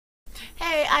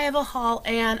I have a haul,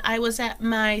 and I was at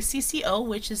my CCO,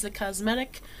 which is the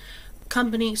cosmetic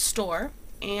company store,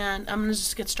 and I'm going to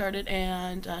just get started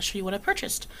and show you what I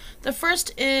purchased. The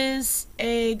first is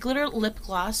a glitter lip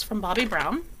gloss from Bobbi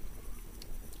Brown,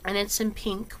 and it's in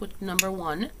pink with number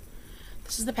 1.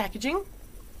 This is the packaging.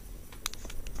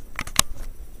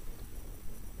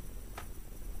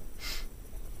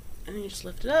 And you just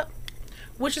lift it up,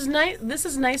 which is nice. This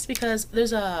is nice because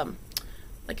there's a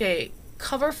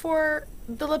cover for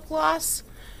the lip gloss,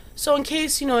 so in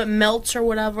case, you know, it melts or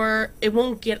whatever, it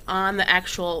won't get on the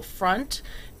actual front.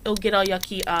 It'll get all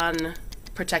yucky on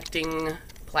protecting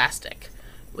plastic,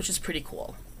 which is pretty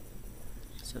cool.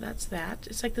 So that's that.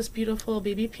 It's like this beautiful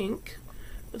baby pink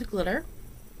with glitter.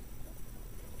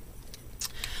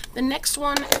 The next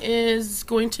one is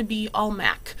going to be all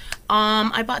M.A.C.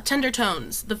 I bought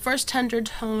tendertones. The first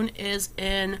tendertone is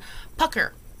in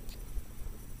Pucker,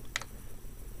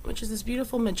 which is this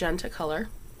beautiful magenta color.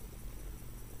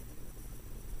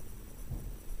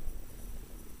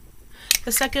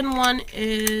 The second one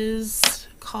is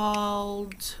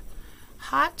called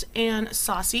Hot and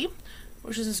Saucy,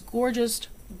 which is this gorgeous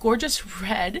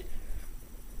red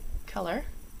color.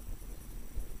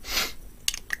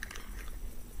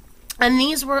 And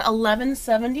these were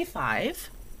 $11.75.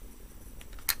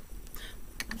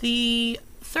 The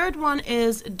third one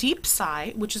is Deep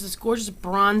Sigh, which is this gorgeous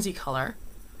bronzy color.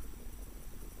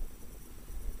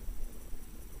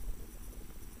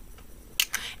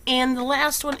 And the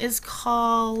last one is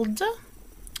called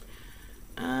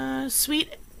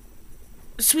Sweet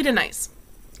and Nice,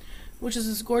 which is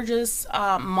this gorgeous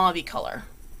mauve color.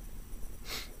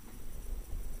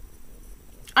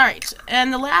 Alright,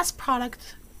 and the last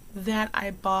product that I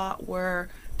bought were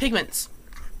Pigments.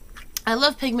 I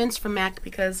love Pigments from M.A.C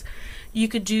because you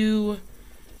could do,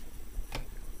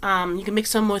 you can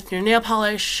mix them with your nail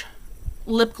polish,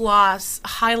 lip gloss,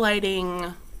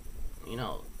 highlighting, you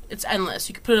know, it's endless.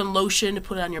 You can put it in lotion to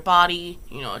put it on your body,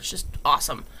 you know, it's just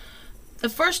awesome. The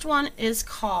first one is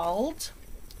called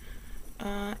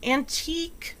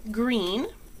Antique Green.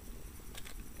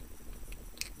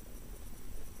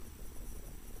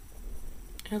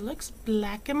 It looks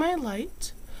black in my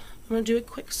light. I'm going to do a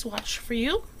quick swatch for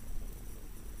you.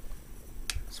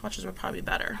 Swatches were probably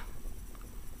better.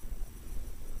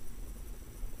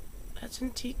 That's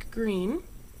Antique Green.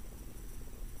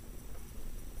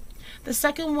 The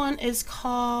second one is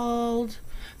called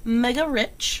Mega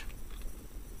Rich.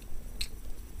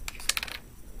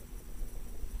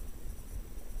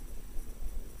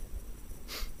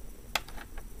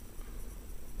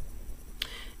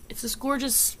 It's this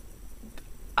gorgeous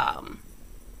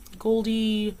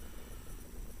goldy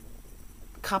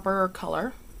copper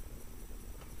color.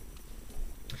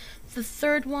 The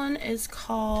third one is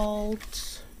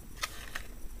called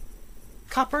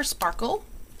Copper Sparkle.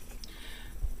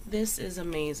 This is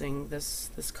amazing, this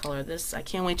color. I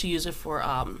can't wait to use it for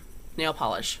nail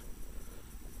polish.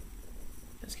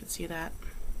 You guys can see that.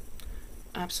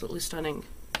 Absolutely stunning.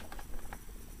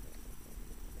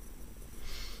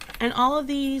 And all of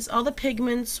these, all the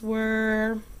pigments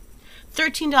were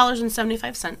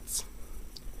 $13.75.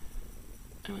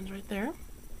 That one's right there.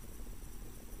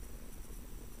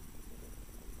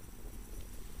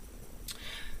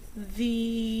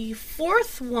 The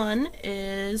fourth one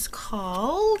is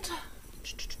called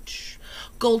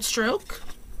Gold Stroke.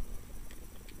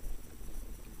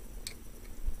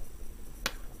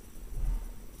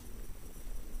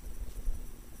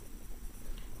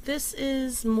 This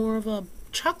is more of a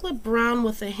chocolate brown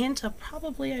with a hint of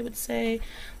probably, I would say,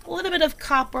 a little bit of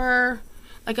copper,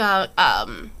 like a,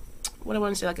 what do I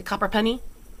want to say, like a copper penny?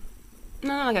 No,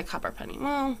 not like a copper penny.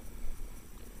 Well,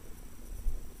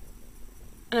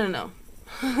 I don't know.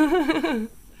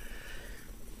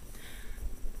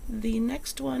 The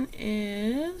next one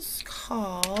is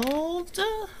called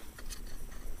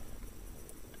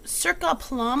Circa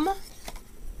Plum.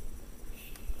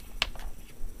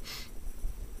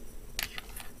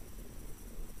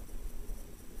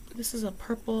 This is a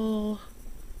purple,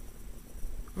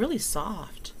 really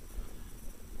soft.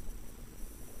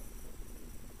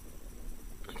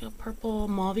 Like a purple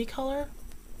mauve color.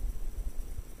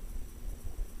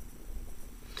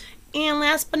 And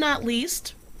last but not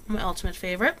least, my ultimate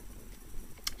favorite,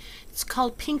 it's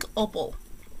called Pink Opal.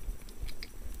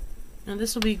 Now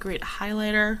this will be a great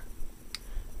highlighter,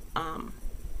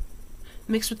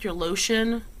 mixed with your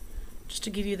lotion, just to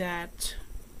give you that,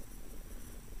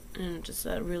 and just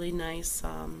a really nice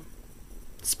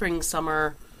spring,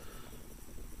 summer.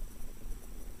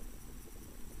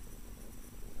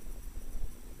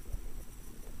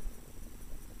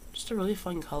 Just a really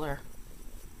fun color.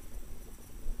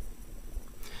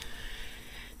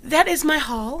 that is my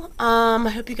haul. I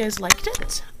hope you guys liked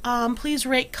it. Please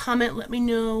rate, comment, let me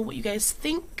know what you guys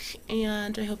think,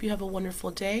 and I hope you have a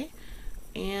wonderful day.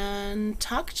 And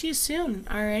talk to you soon.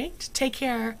 All right, take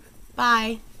care.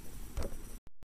 Bye.